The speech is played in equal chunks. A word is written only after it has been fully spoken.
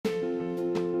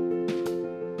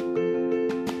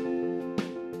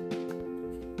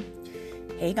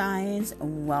Hey guys,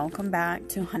 welcome back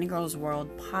to Honey Girls World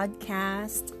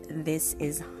podcast. This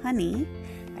is Honey.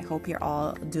 I hope you're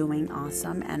all doing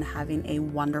awesome and having a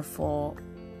wonderful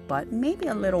but maybe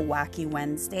a little wacky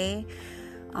Wednesday.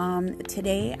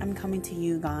 Today I'm coming to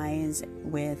you guys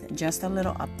with just a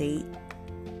little update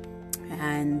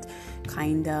and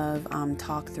kind of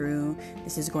talk through.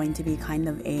 This is going to be kind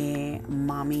of a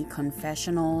mommy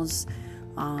confessionals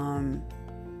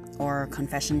or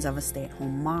confessions of a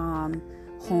stay-at-home mom,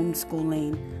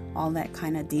 homeschooling, all that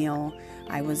kind of deal.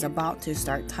 I was about to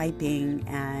start typing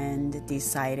and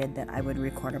decided that I would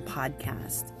record a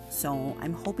podcast. So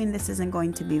I'm hoping this isn't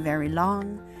going to be very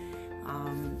long,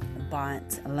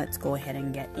 but let's go ahead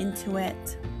and get into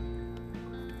it.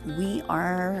 We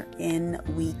are in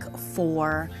week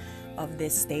 4 of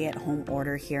this stay-at-home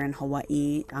order here in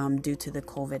Hawaii due to the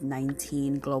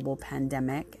COVID-19 global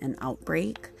pandemic and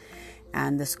outbreak.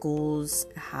 And the schools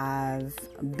have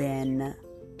been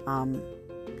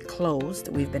closed.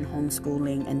 We've been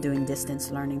homeschooling and doing distance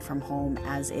learning from home,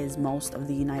 as is most of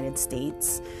the United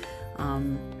States.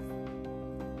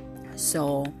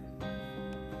 So,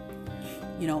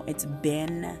 it's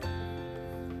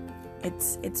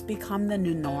become the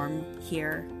new norm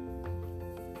here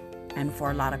and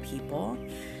for a lot of people.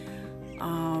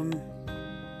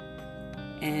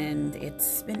 And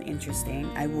it's been interesting.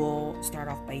 I will start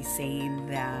off by saying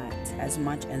that as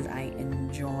much as I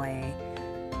enjoy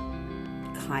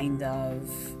kind of,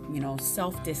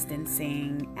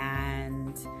 self-distancing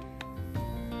and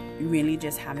really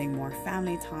just having more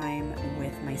family time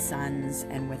with my sons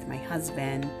and with my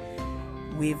husband,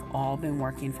 we've all been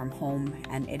working from home,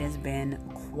 and it has been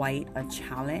quite a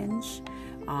challenge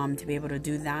to be able to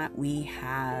do that. We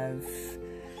have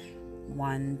 4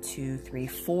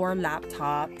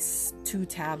 laptops, 2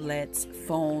 tablets,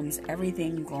 phones,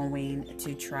 everything going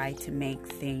to try to make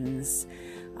things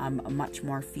much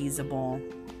more feasible.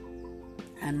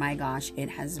 And my gosh,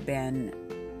 it's been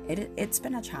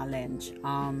a challenge.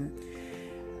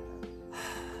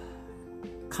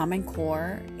 Common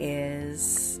Core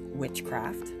is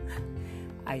witchcraft,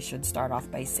 I should start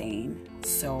off by saying.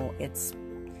 So it's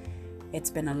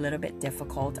been a little bit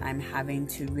difficult. I'm having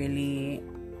to really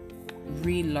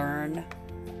relearn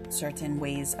certain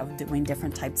ways of doing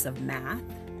different types of math,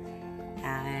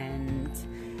 and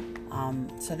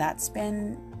so that's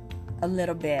been a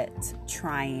little bit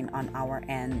trying on our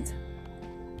end.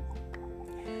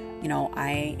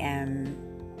 I am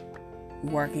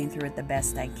working through it the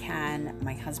best I can.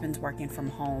 My husband's working from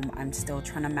home. I'm still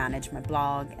trying to manage my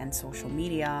blog and social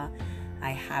media.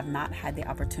 I have not had the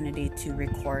opportunity to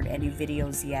record any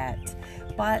videos yet,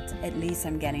 but at least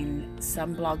I'm getting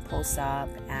some blog posts up,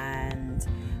 and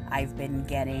I've been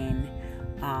getting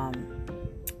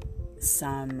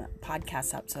some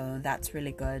podcasts up, so that's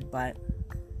really good. But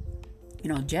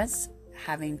just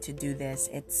having to do this,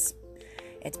 it's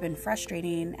been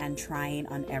frustrating and trying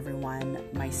on everyone.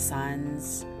 My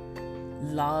sons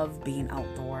love being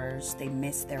outdoors. They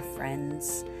miss their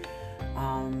friends.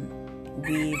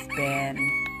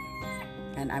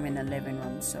 And I'm in the living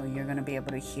room, so you're going to be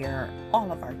able to hear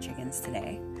all of our chickens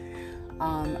today.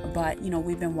 But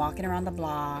we've been walking around the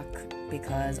block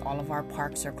because all of our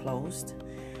parks are closed.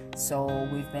 So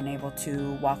we've been able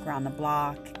to walk around the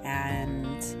block and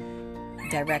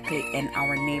directly in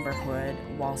our neighborhood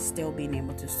while still being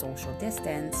able to social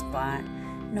distance. But,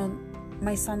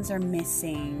 my sons are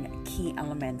missing key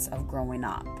elements of growing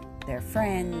up. Their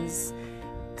friends,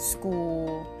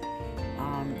 school.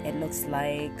 It looks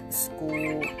like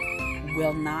school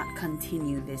will not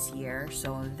continue this year,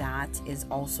 so that is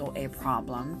also a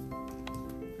problem,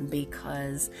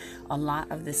 because a lot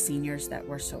of the seniors that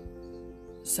were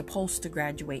supposed to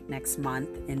graduate next month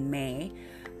in May,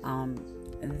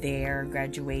 their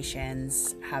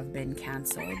graduations have been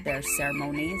canceled, their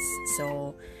ceremonies.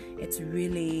 So it's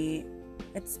really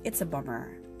it's a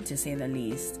bummer, to say the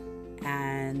least.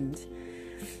 And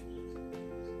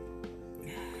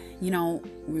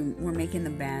we're making the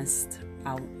best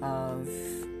out of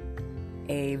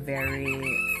a very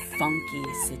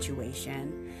funky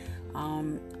situation.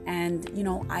 And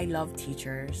I love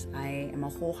teachers. I am a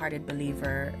wholehearted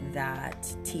believer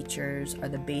that teachers are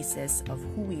the basis of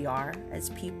who we are as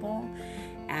people.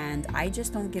 And I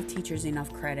just don't give teachers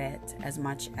enough credit as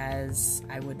much as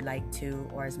I would like to,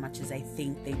 or as much as I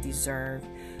think they deserve.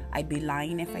 I'd be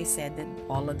lying if I said that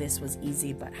all of this was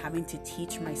easy, but having to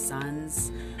teach my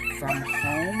sons from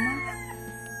home,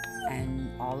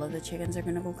 and all of the chickens are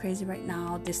going to go crazy right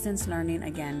now. Distance learning,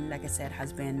 again, like I said,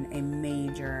 has been a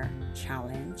major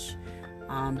challenge.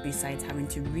 Besides having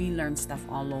to relearn stuff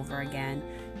all over again,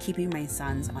 keeping my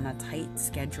sons on a tight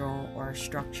schedule or a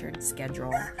structured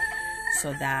schedule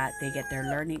so that they get their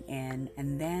learning in,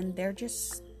 and then they're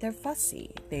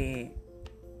fussy. They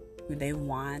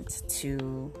want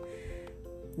to,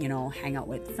 hang out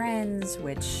with friends,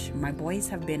 which my boys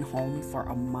have been home for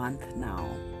a month now,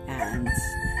 and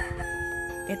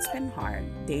it's been hard.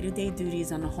 Day-to-day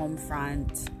duties on the home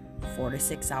front, 4 to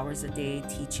 6 hours a day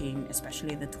teaching,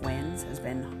 especially the twins, has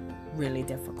been really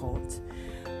difficult.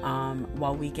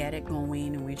 While we get it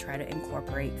going and we try to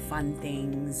incorporate fun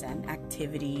things and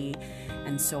activity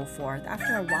and so forth,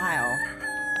 after a while,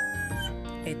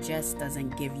 it just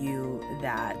doesn't give you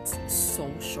that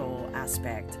social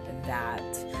aspect that,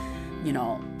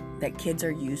 that kids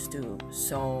are used to.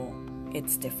 So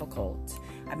it's difficult.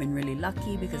 I've been really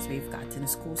lucky because we've gotten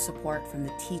school support from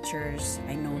the teachers.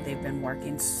 I know they've been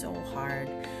working so hard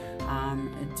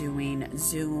doing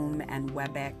Zoom and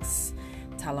WebEx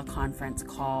teleconference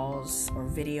calls or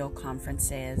video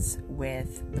conferences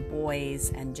with the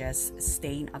boys, and just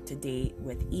staying up to date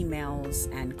with emails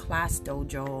and Class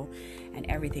Dojo and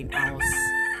everything else.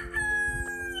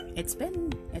 It's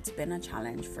been a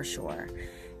challenge for sure,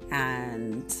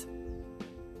 and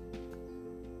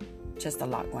just a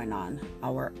lot going on.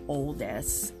 Our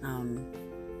oldest,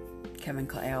 Kevin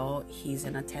Kael, he's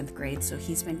in a 10th grade, so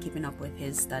he's been keeping up with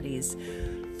his studies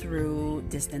through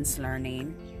distance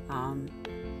learning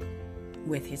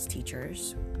with his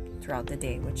teachers throughout the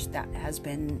day, which that has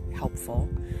been helpful.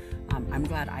 I'm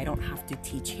glad I don't have to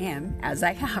teach him as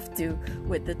I have to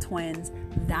with the twins.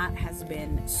 That has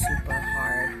been super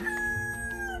hard,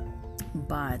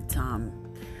 but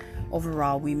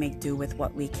overall we make do with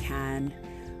what we can.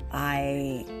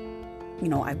 I've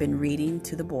been reading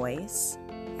to the boys,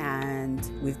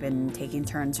 and we've been taking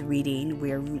turns reading.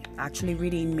 We're actually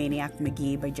reading Maniac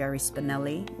Magee by Jerry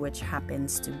Spinelli, which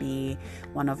happens to be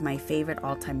one of my favorite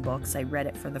all-time books. I read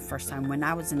it for the first time when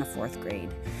I was in the 4th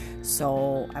grade.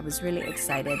 So I was really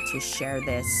excited to share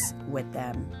this with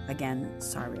them. Again,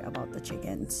 sorry about the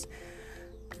chickens.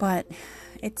 But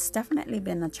it's definitely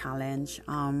been a challenge.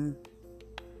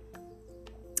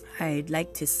 I'd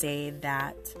like to say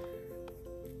that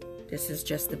this is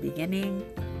just the beginning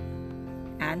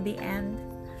and the end,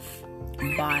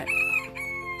 but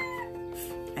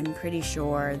I'm pretty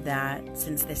sure that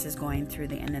since this is going through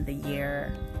the end of the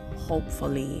year,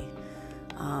 hopefully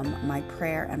my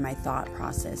prayer and my thought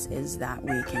process is that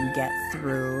we can get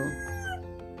through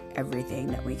everything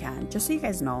that we can. Just so you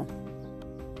guys know,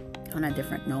 on a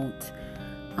different note,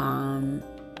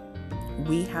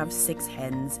 we have 6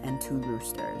 hens and 2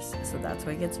 roosters, so that's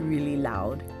why it gets really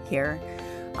loud here.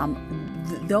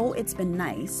 Though it's been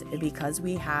nice because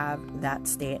we have that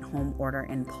stay-at-home order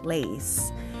in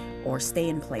place, or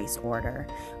stay-in-place order,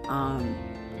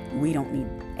 we don't need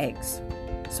eggs.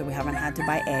 So we haven't had to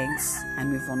buy eggs,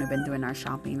 and we've only been doing our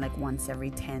shopping like once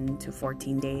every 10 to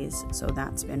 14 days. So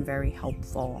that's been very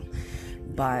helpful.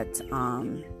 But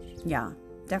yeah,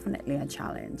 definitely a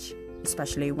challenge,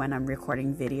 especially when I'm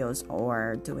recording videos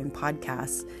or doing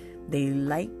podcasts. They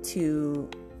like to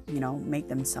make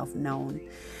themselves known.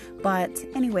 But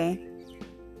anyway,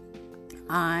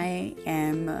 I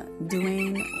am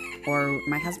doing, or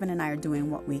my husband and I are doing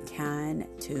what we can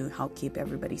to help keep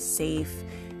everybody safe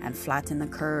and flatten the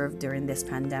curve during this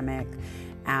pandemic.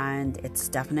 And it's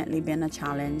definitely been a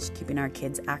challenge keeping our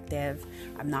kids active.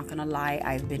 I'm not gonna lie,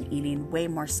 I've been eating way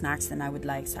more snacks than I would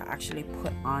like, so I actually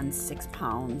put on 6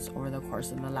 pounds over the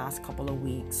course of the last couple of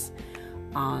weeks.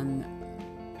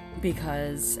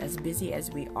 Because as busy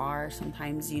as we are,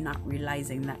 sometimes you're not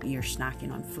realizing that you're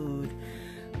snacking on food.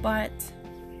 But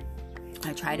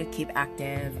I try to keep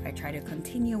active. I try to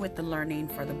continue with the learning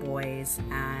for the boys,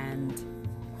 and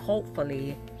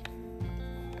hopefully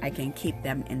I can keep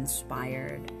them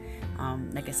inspired.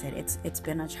 Like I said, it's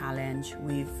been a challenge.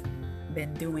 We've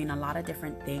been doing a lot of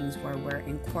different things where we're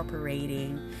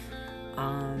incorporating,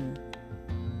 on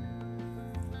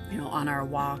our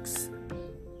walks.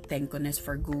 Thank goodness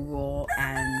for Google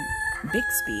and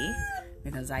Bixby,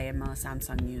 because I am a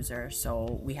Samsung user,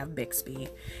 so we have Bixby,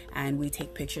 and we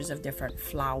take pictures of different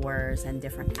flowers and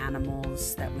different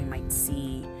animals that we might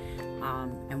see.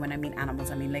 And when I mean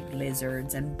animals, I mean like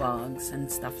lizards and bugs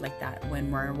and stuff like that. When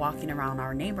we're walking around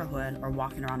our neighborhood or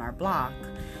walking around our block,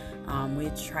 we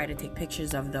try to take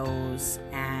pictures of those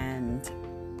and,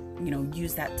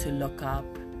 use that to look up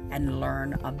and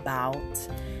learn about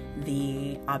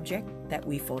the object that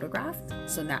we photographed.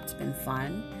 So that's been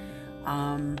fun.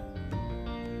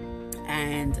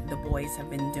 And the boys have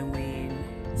been doing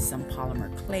some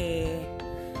polymer clay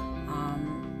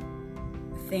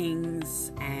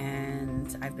things,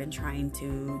 and I've been trying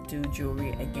to do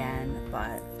jewelry again,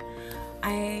 but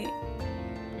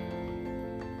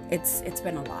it's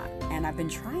been a lot, and I've been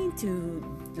trying to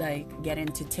like get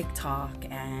into TikTok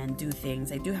and do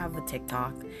things. I do have a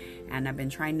TikTok, and I've been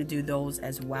trying to do those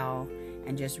as well,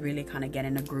 and just really kind of get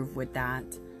in a groove with that.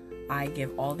 I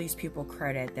give all these people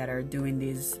credit that are doing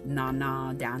these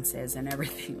na dances and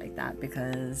everything like that,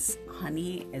 because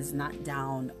honey is not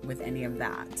down with any of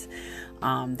that.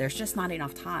 There's just not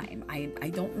enough time. I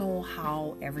don't know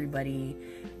how everybody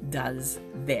does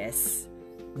this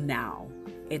now.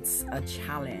 It's a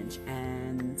challenge,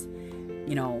 and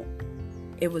you know,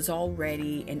 it was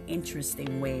already an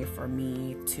interesting way for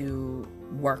me to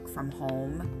work from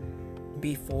home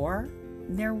before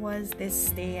there was this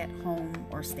stay at home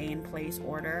or stay in place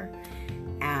order,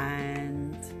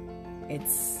 and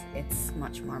it's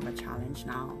much more of a challenge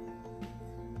now.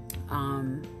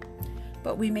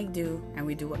 But we make do, and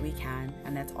we do what we can,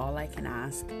 and that's all I can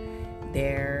ask.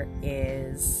 There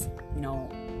is, you know,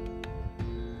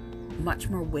 much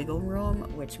more wiggle room,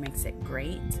 which makes it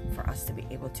great for us to be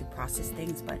able to process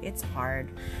things, but it's hard.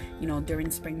 You know, during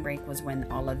spring break was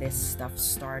when all of this stuff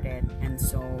started, and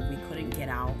so we couldn't get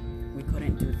out, we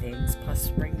couldn't do things, plus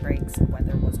spring break's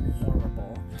weather was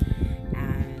horrible.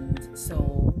 And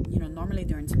so, you know, normally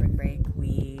during spring break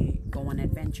we go on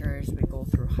adventures, we go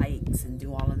through hikes and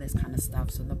do all of this kind of stuff.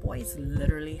 So the boys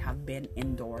literally have been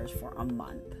indoors for a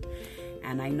month,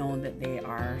 and I know that they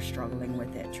are struggling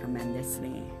with it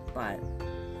tremendously, but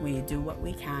we do what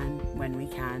we can when we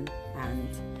can,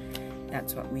 and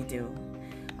that's what we do.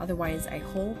 Otherwise, I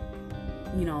hope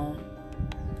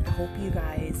you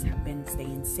guys have been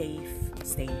staying safe,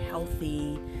 staying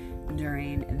healthy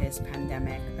during this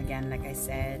pandemic. Again, like I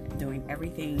said, doing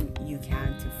everything you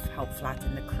can to help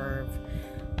flatten the curve.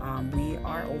 We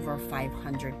are over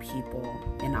 500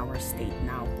 people in our state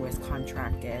now who has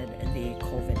contracted the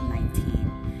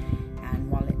COVID-19. And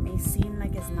while it may seem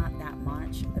like it's not that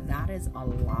much, that is a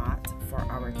lot for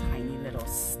our tiny little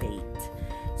state.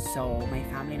 So my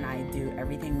family and I do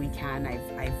everything we can.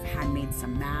 I've handmade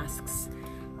some masks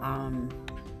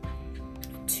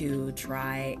to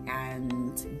try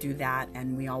and do that,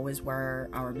 and we always wear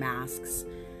our masks,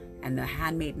 and the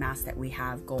handmade masks that we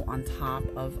have go on top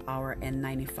of our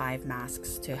N95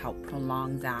 masks to help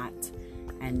prolong that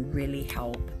and really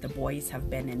help. The boys have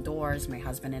been indoors. My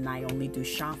husband and I only do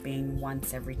shopping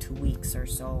once every 2 weeks or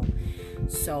so.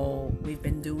 So we've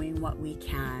been doing what we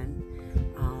can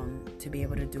to be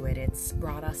able to do it. It's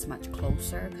brought us much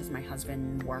closer because my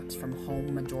husband works from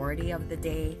home majority of the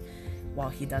day, while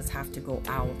he does have to go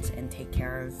out and take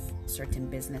care of certain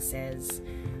businesses.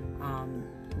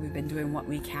 We've been doing what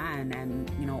we can, and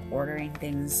you know, ordering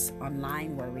things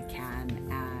online where we can,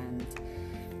 and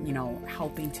you know,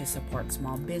 helping to support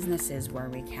small businesses where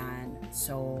we can.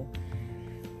 So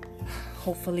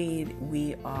hopefully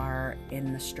we are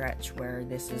in the stretch where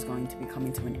this is going to be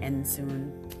coming to an end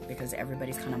soon, because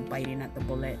everybody's kind of biting at the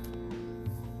bullet.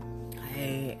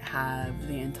 I have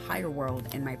the entire world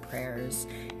in my prayers,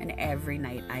 and every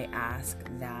night I ask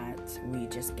that we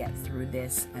just get through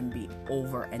this and be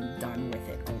over and done with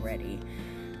it already.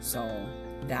 So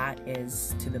that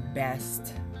is to the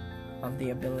best of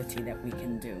the ability that we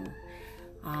can do.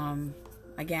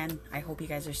 Again, I hope you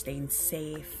guys are staying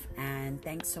safe, and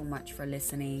thanks so much for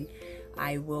listening.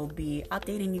 I will be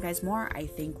updating you guys more. I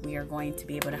think we are going to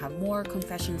be able to have more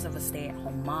confessions of a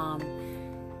stay-at-home mom.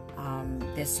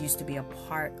 This used to be a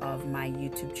part of my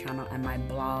YouTube channel and my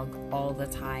blog all the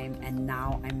time, and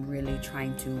now I'm really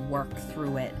trying to work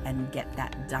through it and get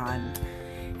that done.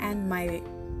 And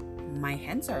my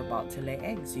hens are about to lay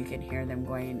eggs. You can hear them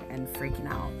going and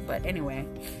freaking out. But anyway,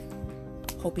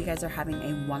 hope you guys are having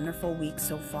a wonderful week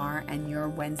so far, and your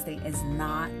Wednesday is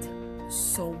not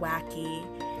so wacky,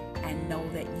 and know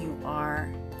that you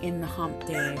are in the hump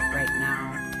day right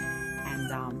now.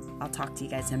 And I'll talk to you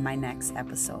guys in my next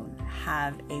episode.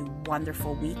 Have a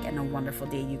wonderful week and a wonderful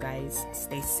day, you guys.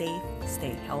 Stay safe,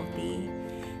 stay healthy,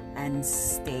 and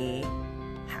stay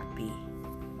happy.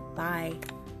 Bye.